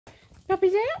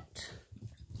Puppies out.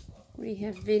 We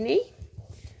have Vinny.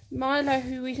 Milo,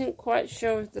 who isn't quite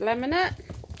sure of the laminate.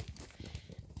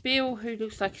 Bill, who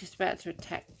looks like he's about to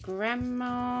attack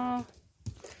Grandma.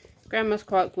 Grandma's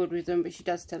quite good with them, but she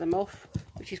does tell them off,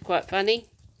 which is quite funny.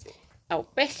 Oh,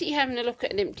 Bessie having a look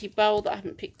at an empty bowl that I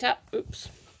haven't picked up. Oops.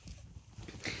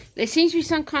 There seems to be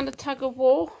some kind of tug of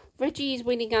war. Reggie is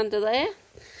winning under there.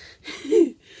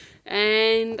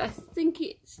 And I think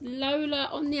it's Lola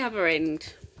on the other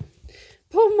end.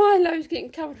 Poor Milo's getting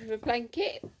covered with a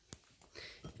blanket.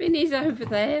 Vinny's over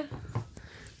there.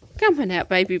 Come on out,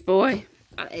 baby boy.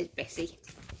 Oh, there's Bessie.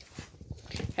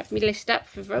 Have me list up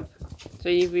for Rob, so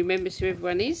you remember who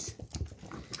everyone is.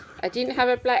 I didn't have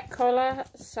a black collar,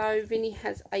 so Vinny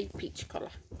has a peach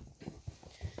collar.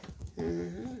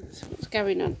 So what's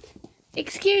going on?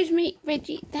 Excuse me,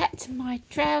 Reggie, that's my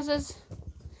trousers.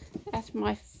 That's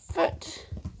my foot.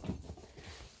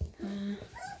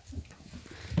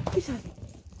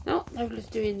 Oh, Lola's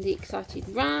doing the excited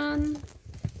run.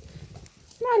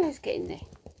 Milo's getting there.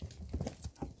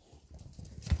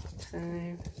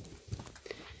 So,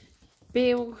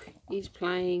 Bill is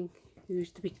playing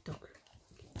Who's the Big Dog?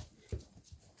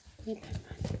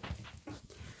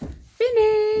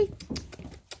 Vinny!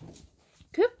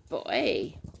 Good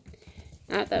boy.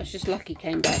 Oh, that was just lucky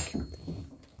came back.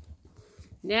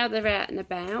 Now they're out and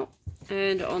about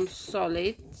and on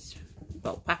solids,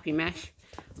 well, puppy mash,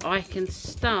 I can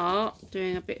start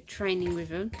doing a bit of training with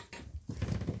them.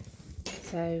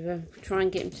 So try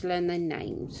and get them to learn their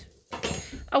names.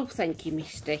 Oh, thank you,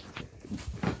 Misty.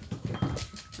 I'll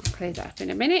clear that up in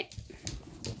a minute.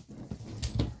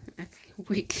 Okay.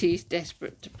 Wixie's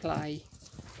desperate to play.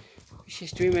 She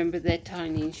has to remember they're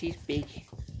tiny and she's big.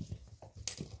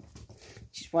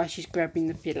 Which is why she's grabbing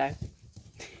the pillow.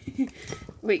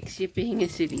 Wix, you're being a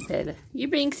silly fella. You're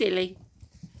being silly.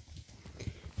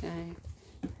 So,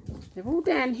 they're all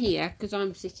down here because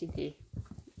I'm sitting here.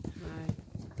 So,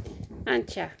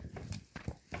 aren't ya?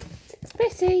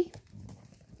 Bessie,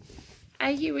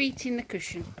 are you eating the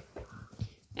cushion?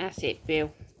 That's it,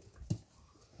 Bill.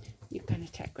 You can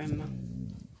attack Grandma.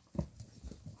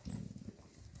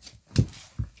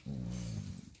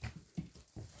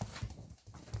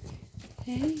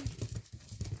 Hey.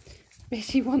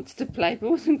 Bessie wants to play, but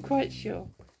wasn't quite sure.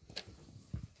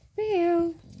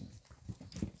 Bill.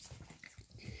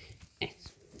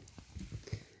 Yes.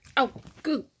 Oh,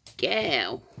 good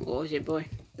girl. What was it, boy?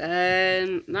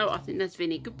 No, I think that's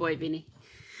Vinny. Good boy, Vinny.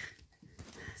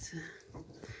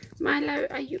 Milo,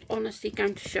 are you honestly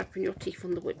going to sharpen your teeth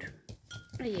on the wood?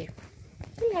 Are you?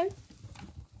 Hello.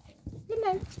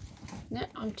 Hello. No,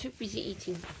 I'm too busy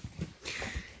eating.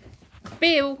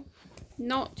 Bill,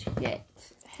 not yet.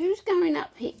 Who's going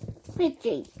up here?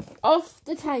 Reggie, off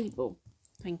the table.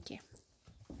 Thank you.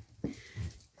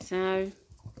 So,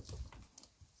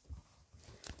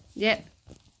 yep.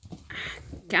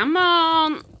 Come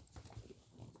on.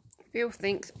 Bill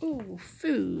thinks, ooh,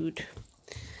 food.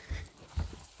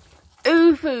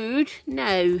 Ooh, food.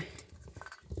 No.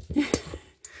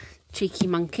 Cheeky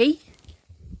monkey.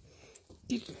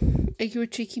 Are you a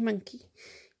cheeky monkey?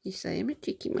 Yes, I am a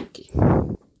cheeky monkey.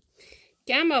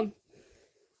 Come on.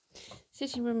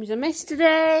 Sitting room is a mess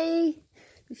today.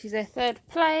 This is their third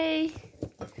play.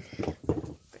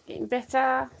 Getting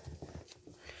better.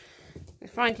 They're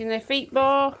finding their feet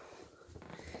more,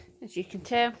 as you can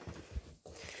tell.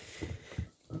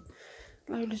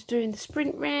 Lola's doing the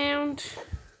sprint round.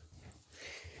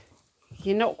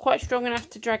 You're not quite strong enough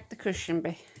to drag the cushion,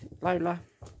 Lola.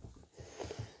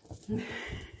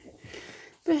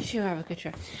 But she'll have a good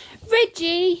try.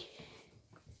 Reggie!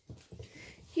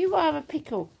 You are a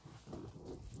pickle.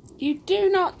 You do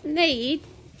not need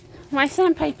my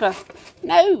sandpaper.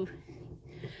 No.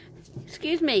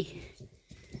 Excuse me.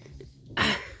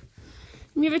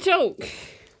 You have a talk.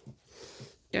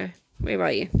 Go. Where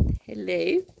are you?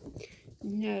 Hello.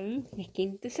 No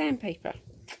licking the sandpaper.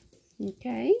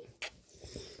 Okay.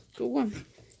 Go on.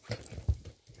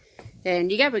 Down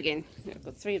you go again. I've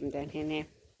got 3 of them down here now.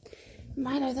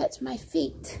 Milo, that's my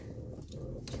feet.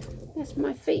 That's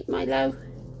my feet, Milo.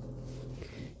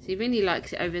 See, Vinny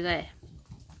likes it over there.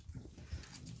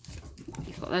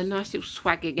 He's got a nice little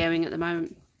swagger going at the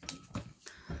moment.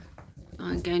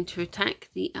 I'm going to attack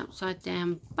the upside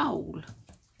down bowl.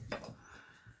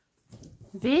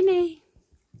 Vinny.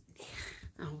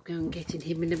 I'll go and get in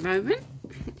him in a moment.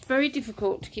 It's very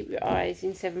difficult to keep your eyes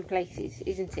in 7 places,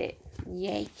 isn't it?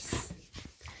 Yes.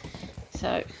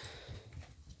 So,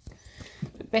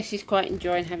 but Bessie's quite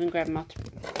enjoying having Grandma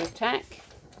to attack.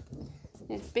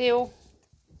 There's Bill.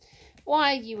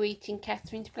 Why are you eating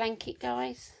Catherine's blanket,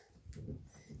 guys?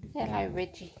 Hello,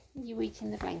 Reggie. Are you eating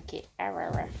the blanket? Arr,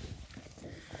 arr, arr.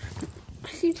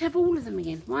 seem to have all of them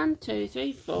again. 1, 2,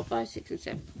 3, 4, 5, 6 and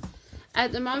 7.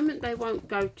 At the moment they won't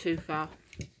go too far,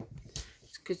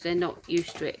 because they're not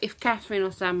used to it. If Catherine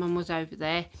or someone was over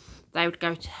there, they would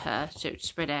go to her, so it would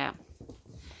spread out.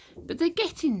 But they're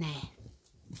getting there.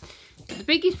 The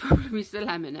biggest problem is the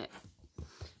laminate.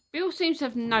 Bill seems to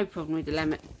have no problem with the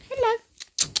laminate. Hello.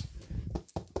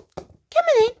 Come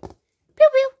on then.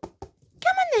 Bill.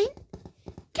 Come on then.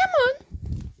 Come on.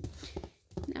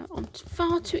 No, I'm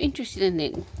far too interested in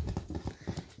it.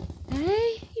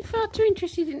 Hey, you're far too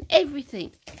interested in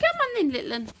everything. Come on then,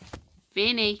 little one.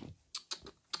 Vinny.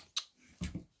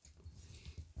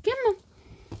 Come on.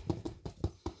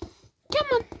 Come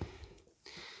on.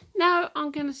 Now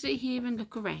I'm going to sit here and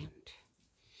look around,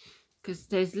 because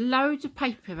there's loads of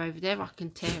paper over there I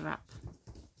can tear up,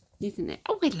 isn't there?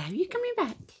 Oh, hello, you're coming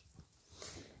back.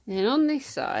 And then on this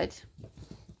side,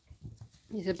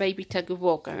 there's a baby tug of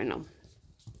war going on.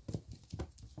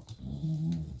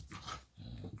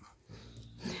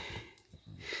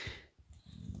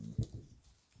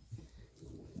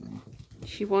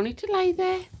 She wanted to lay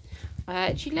there. I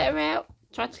actually let her out,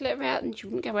 tried to let her out, and she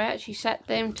wouldn't go out. She sat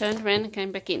there and turned around and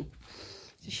came back in.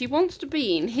 So she wants to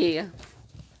be in here.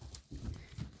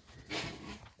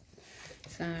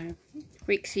 So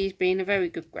Rixie's being a very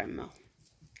good grandma,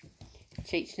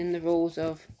 teaching them the rules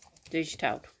of do as you're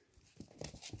told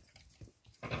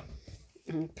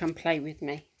and come play with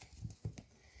me.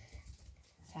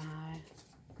 So I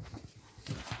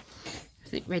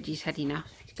think Reggie's had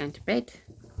enough. He's going to bed.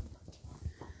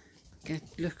 Going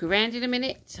to look around in a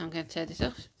minute, so I'm going to turn this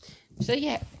off. So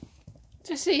yeah,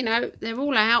 just so you know, they're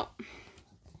all out,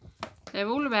 they're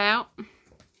all about,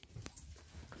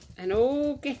 and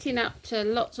all getting up to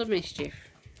lots of mischief.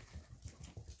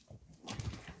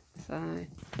 So,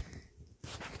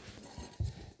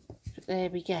 but there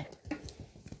we go.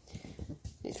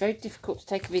 It's very difficult to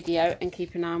take a video and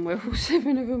keep an eye on where all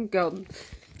 7 of them gone.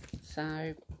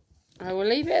 So I will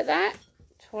leave it at that,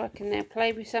 so I can now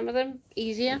play with some of them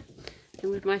easier than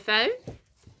with my phone.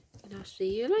 And I'll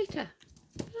see you later.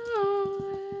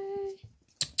 Bye.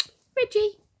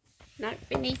 Reggie. No,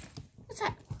 Vinny.